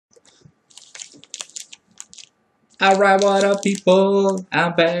Alright, what up, people?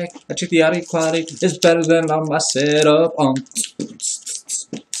 I'm back. I checked the audio quality. It's better than on my setup.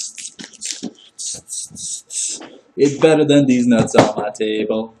 It's better than these nuts on my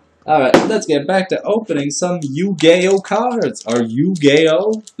table. Alright, let's get back to opening some Yu-Gi-Oh cards. Are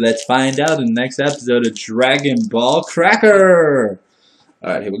Yu-Gi-Oh? Let's find out in the next episode of Dragon Ball Cracker.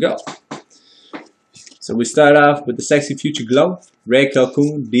 Alright, here we go. So we start off with the Sexy Future Glow, Red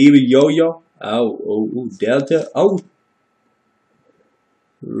Cocoon, Baby Yo-Yo, Delta,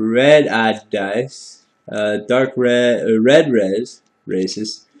 Red Eye Dice, Dark Red, Red Res,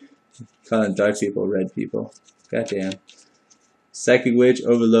 racist, calling dark people red people, goddamn, Psychic Witch,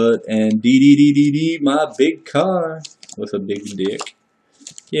 Overload, and D, my big car, with a big dick,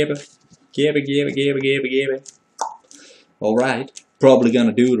 gibba. Alright. Probably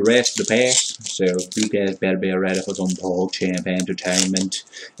gonna do the rest of the past, so you guys better be ready for some PogChamp entertainment.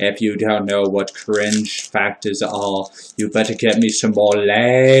 If you don't know what cringe factors are, you better get me some more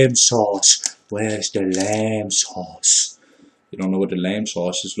lamb sauce. Where's the lamb sauce? You don't know what the lamb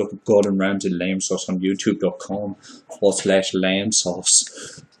sauce is? Look at Gordon Ramsay lamb sauce on youtube.com/lamb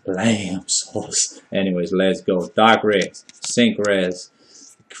sauce. Lamb sauce. Anyways, let's go. Dark Res, Sync Res,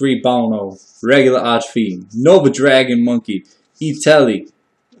 Bono, Regular Archfiend, Nova Dragon Monkey, Italy,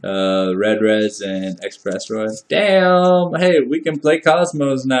 Red Res, and Express Res. Damn! Hey, we can play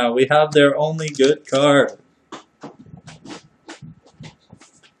Cosmos now. We have their only good card.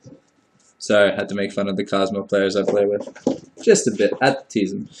 Sorry, I had to make fun of the Cosmo players I play with. Just a bit. I had to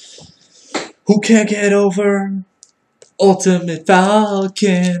tease them. Who can't get over Ultimate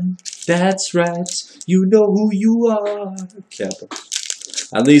Falcon? That's right. You know who you are. Kappa.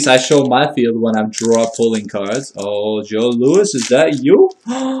 At least I show my field when I'm pulling cards. Oh, Joe Louis, is that you?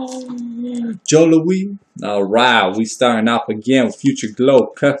 Joe Louis. Alright, we starting off again with Future Glow,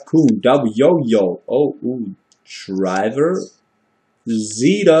 Cocoon, W Yo-Yo. Oh, ooh, Driver,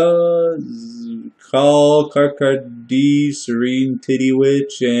 Zeta, Call, Karkar-D, Serene, Titty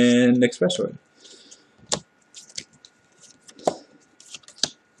Witch, and Expressway.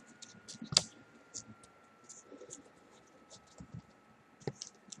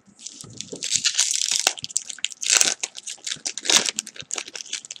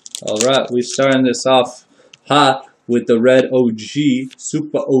 Alright, we're starting this off hot with the red OG,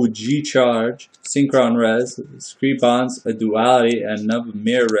 Super OG Charge, Synchron Res, Scree Bonds, a Duality, and another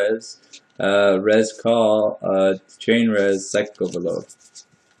Mirror Res, Res Call, Chain Res, Psychic Overload.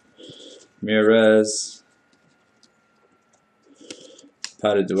 Mirror Res,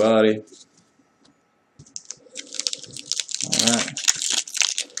 Powder Duality. Alright,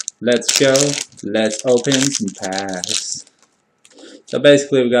 let's go, let's open some packs. So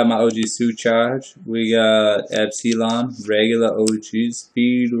basically, we got my OG Suit Charge, we got Epsilon, regular OG,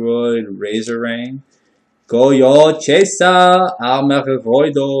 Speedroid, Razor Rain, Goyo Chaser,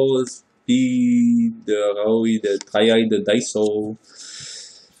 Almerivoido, Speedroid, Triade Daiso.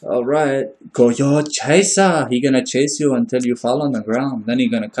 Alright, Goyo Chaser, he gonna chase you until you fall on the ground, then he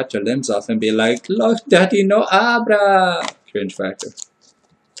gonna cut your limbs off and be like, look daddy, no abra! Cringe factor.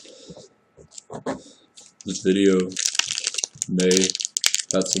 This video may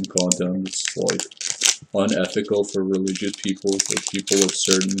have some content that's like unethical for religious people, or people of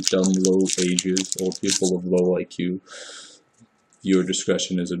certain dumb low ages, or people of low IQ. Your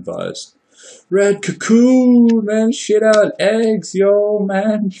discretion is advised. Red Cocoon, man, shit out eggs, yo,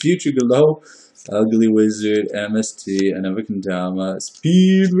 man. Future Glow, Ugly Wizard, MST, another Kendama,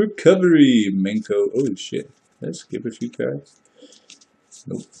 Speed Recovery, Minko. Oh shit, let's skip a few cards.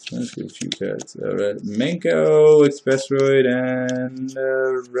 Nope, let's get a few cards. Alright, Manko, Expressroid, and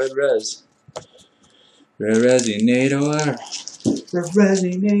Red Res. Red Resinator. Red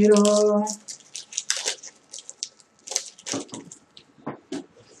Resinator.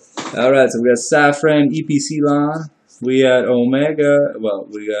 Alright, so we got Saffron, EPC Lawn. We got Omega. Well,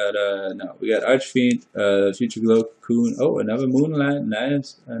 we got Archfiend, Future Glow, Cocoon. Oh, another Moonlight,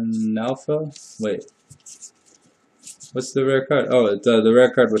 nice, and Alpha. Wait. What's the rare card? Oh, the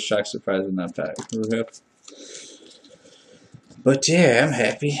rare card was Shock Surprise in that pack. But yeah, I'm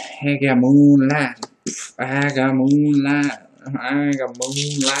happy. I got Moonlight. I got Moonlight. I got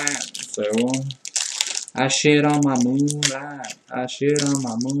Moonlight. So, I shit on my Moonlight. I shit on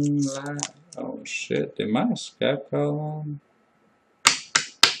my Moonlight. Oh shit, did my Skype call on?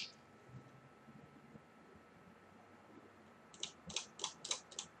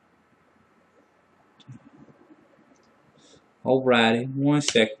 Alrighty, 1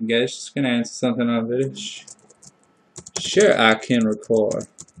 second guys, just gonna answer something on video. Sure, I can record.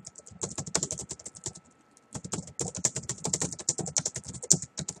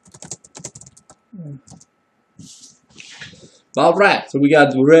 Alright, so we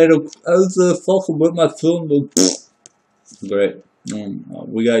got Red. I was fucking with my film. Great.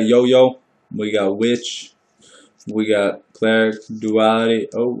 We got Yo-Yo. We got Witch. We got Cleric, Duality.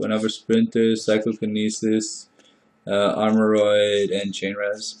 Oh, another Sprinter, Psychokinesis, Armoroid, and Chain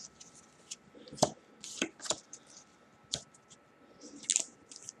Res.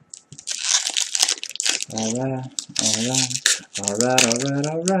 Alright.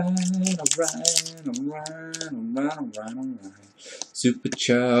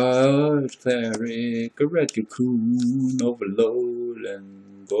 Supercharged Cleric, a Red Cocoon, Overload,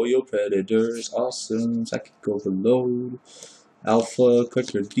 and Goyo Predators, awesome, Psychic Overload, Alpha,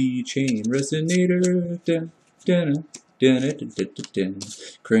 Clicker D, Chain Resonator,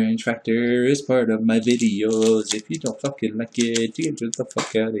 Cringe Factor is part of my videos. If you don't fucking like it, get the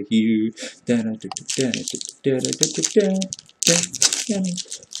fuck out of here.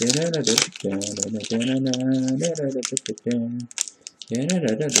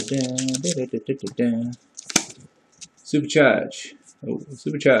 Supercharge. Oh,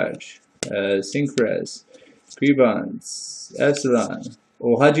 Supercharge. Synchres. Crebons. Epsilon.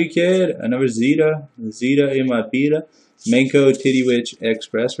 Oh, Haji Kid. Another Zeta. Zeta in my beta. Manko, Titty Witch,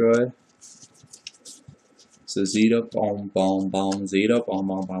 Express Roy. So Zeta, bomb, bomb, bomb, Zeta, bomb,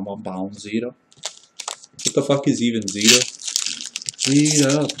 bomb, bomb, bomb, bomb, Zeta. What the fuck is even Zeta?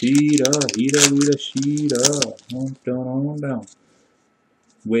 Zeta, Peta, Hita, Huta, Sheeta. Home down.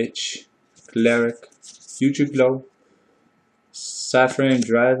 Witch, Cleric, Future Glow, Saffron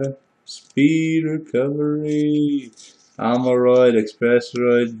Driver, Speed Recovery, Armoroid,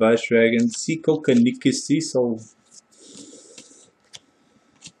 Expressroid, Vice Dragon, Siko Kaniki Cecil.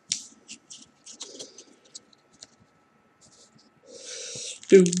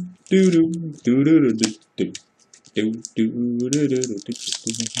 Do do do do do do do do do do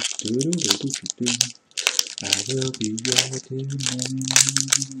do. I will be your demon.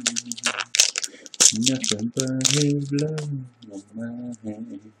 Nothing but his blood on my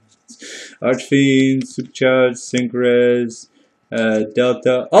hands. Archfiend, Supercharged, Synchres,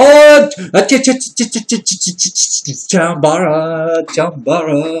 Delta. Oh!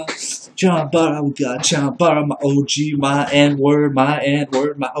 Chambara, we got Chambara, my OG, my N-word,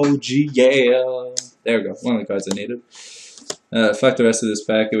 my OG, yeah. There we go, one of the cards I needed. Fuck the rest of this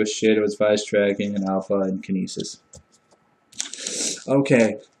pack, it was shit, it was Vice Tracking and Alpha and Kinesis.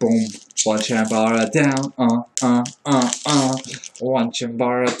 Okay, boom, one Chambara down, one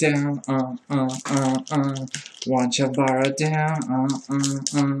Chambara down, one Chambara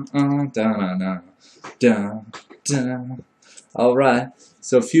down, down. Alright,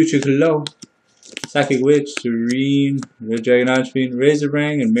 so Future Glow, Psychic Witch, Serene, Red Dragon Archfiend, Razor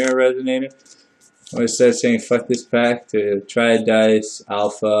Ring, and Mirror Resonator. I always start saying fuck this pack to Triad Dice,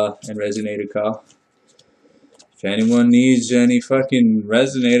 Alpha, and Resonator Call. If anyone needs any fucking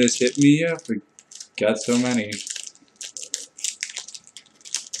resonators, hit me up. We got so many.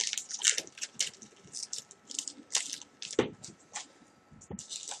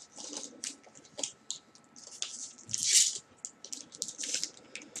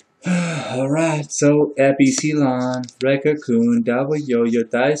 Alright, so Epsilon, Rekacoon, Double Yo-Yo,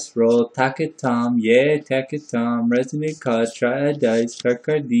 Dice Roll, Taketom, yeah, Taketom, Resonate Card, Triad Dice,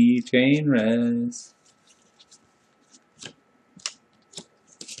 Cardi, Chain Res.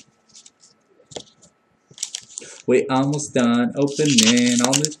 We almost done opening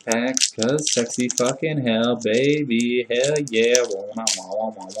all these packs, cause sexy fucking hell, baby, hell yeah.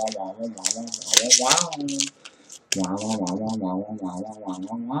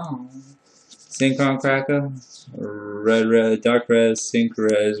 Synchron Cracker, Red, Dark Res, Sync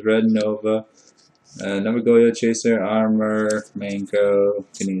Res, Red Nova, Number Goyo Chaser, Armor, Manko,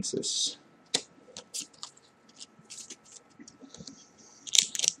 Kinesis.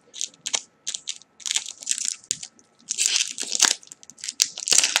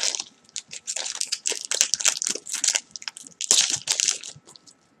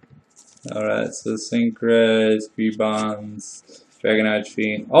 Alright, so Synchres, Crebons, Dragon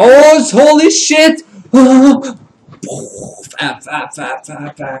Archfiend. Oh, it's holy shit!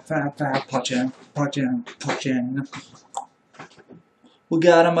 Punch him. We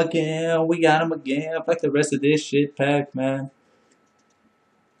got him again. Fuck the rest of this shit pack, man.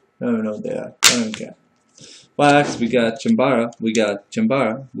 I don't know what they are. I don't care. Wax, we got Chambara, we got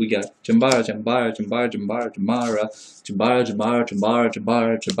Chambara, Chambara,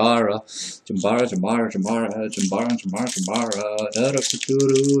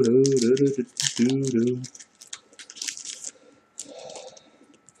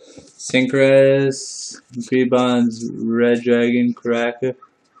 Synchres, Crebons, Red Dragon, Cracker,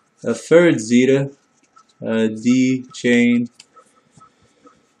 a third Zeta, D, Chain,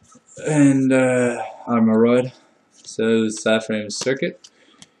 and Armoroid. So Cyframe Circuit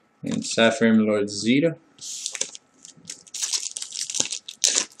and Cyframe Lord Zeta.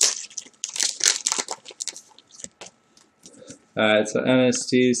 Alright, so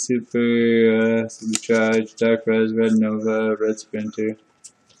MST, Supercharge, Dark Res, Red Nova, Red Sprinter.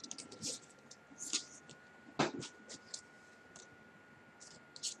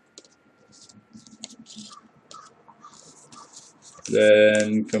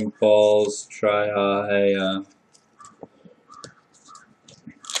 Then Compulse, Tri-High,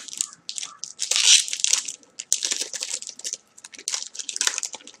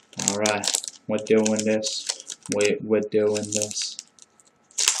 alright, we're doing this. We're doing this.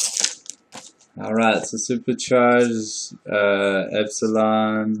 Alright, so Supercharge,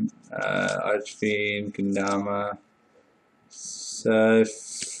 Epsilon, Archfiend, Kendama,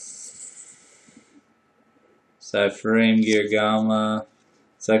 Cyframe, Gear Gamma,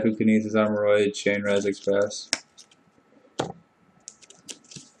 Psychokinesis, Armoroid, Chain Res Express.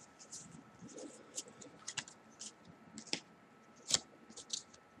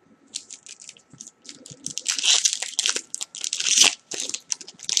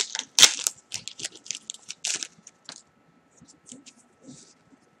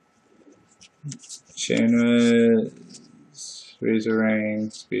 Chain Res, Razor Ring,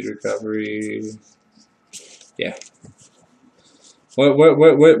 Speed Recovery. Yeah.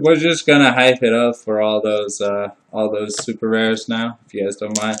 We're just gonna hype it up for all those super rares now. If you guys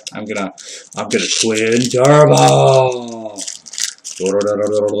don't mind, I'm gonna twin turbo.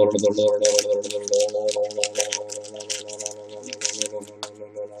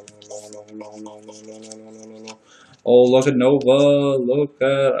 Oh, look at Nova! Look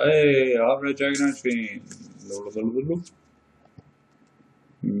at Red Dragon Archfiend.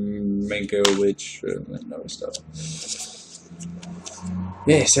 Mango Witch, and other stuff.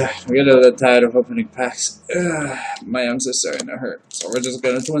 Yeah, so we're getting a little tired of opening packs. My arms are starting to hurt, so we're just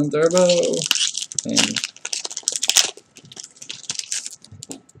gonna twin turbo and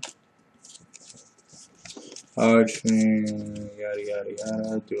Archfiend,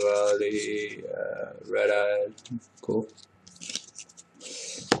 yada, Duality, Red Eye, cool.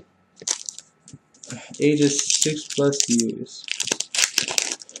 Age is 6+ years.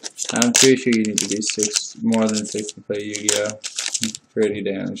 I'm pretty sure you need to be more than 6 to play Yu-Gi-Oh! Pretty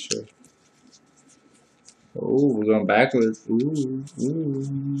damn sure. Oh, we're going backwards. Ooh.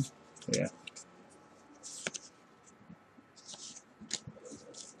 Yeah.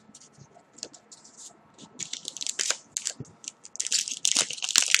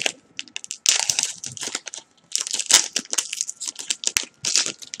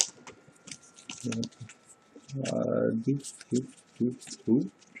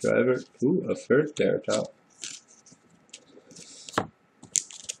 Driver. Ooh, a third there top.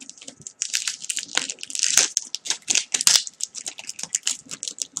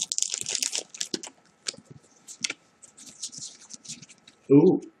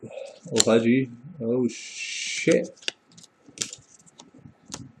 Ooh, Ohaji. Oh shit.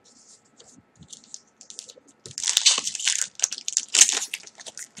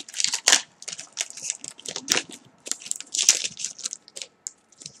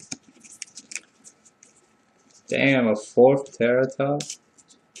 Damn, a 4th Teratop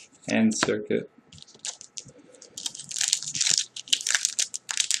and Circuit.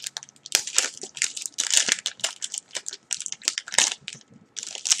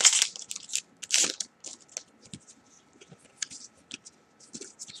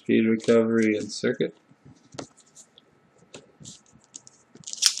 Speed Recovery and Circuit.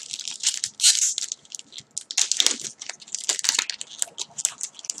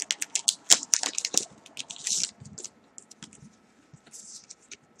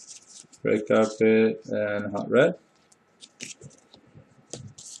 Red Carpet and Hot Red.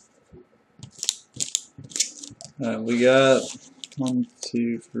 We got 1,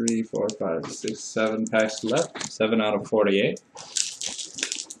 2, 3, 4, 5, 6, 7 packs left. 7 out of 48.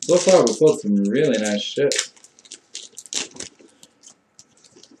 So far, we pulled some really nice shit.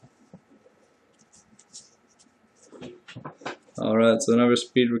 Alright, so another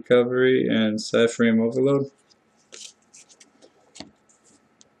Speed Recovery and Cyframe Overload.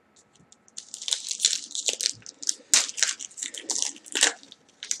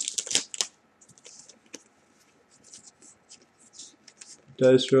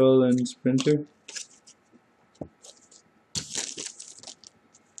 Dice Roll and Sprinter.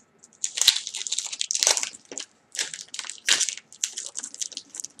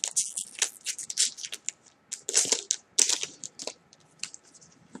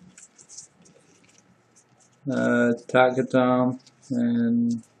 Takatom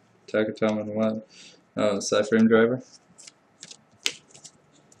and Takatom and what? Oh, side frame driver.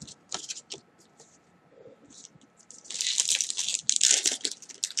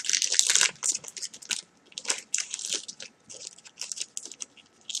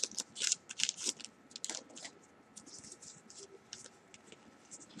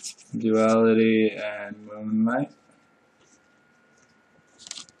 Duality and Moonlight.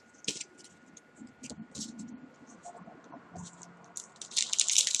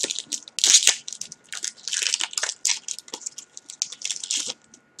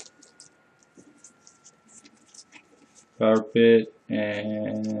 Power Pit,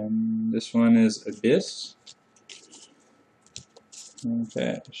 and this one is Abyss.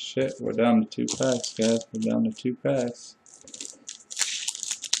 Okay, shit, we're down to 2 packs, guys. We're down to 2 packs.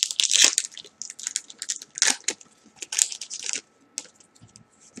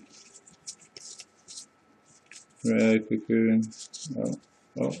 Red Cocoon.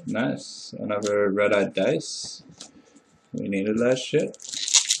 Oh, nice. Another red-eyed dice. We needed that shit.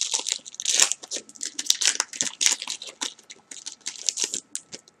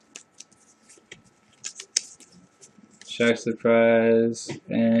 Shack Surprise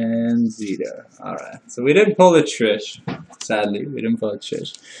and Zeta. Alright, so we didn't pull the Trish. Sadly, we didn't pull the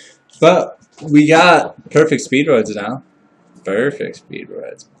Trish. But we got perfect speed roads now. Perfect speed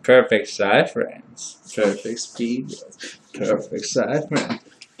roads. Perfect side frames. Perfect speed roads. Perfect side frames.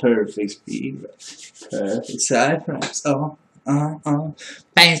 Perfect speed roads. Perfect side frames.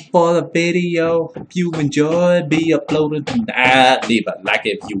 Thanks for the video. If you enjoyed, be uploaded tonight. Leave a like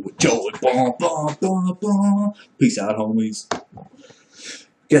if you enjoyed. Boom, boom, boom, boom. Peace out, homies.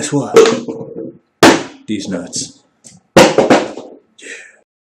 Guess what? These nuts.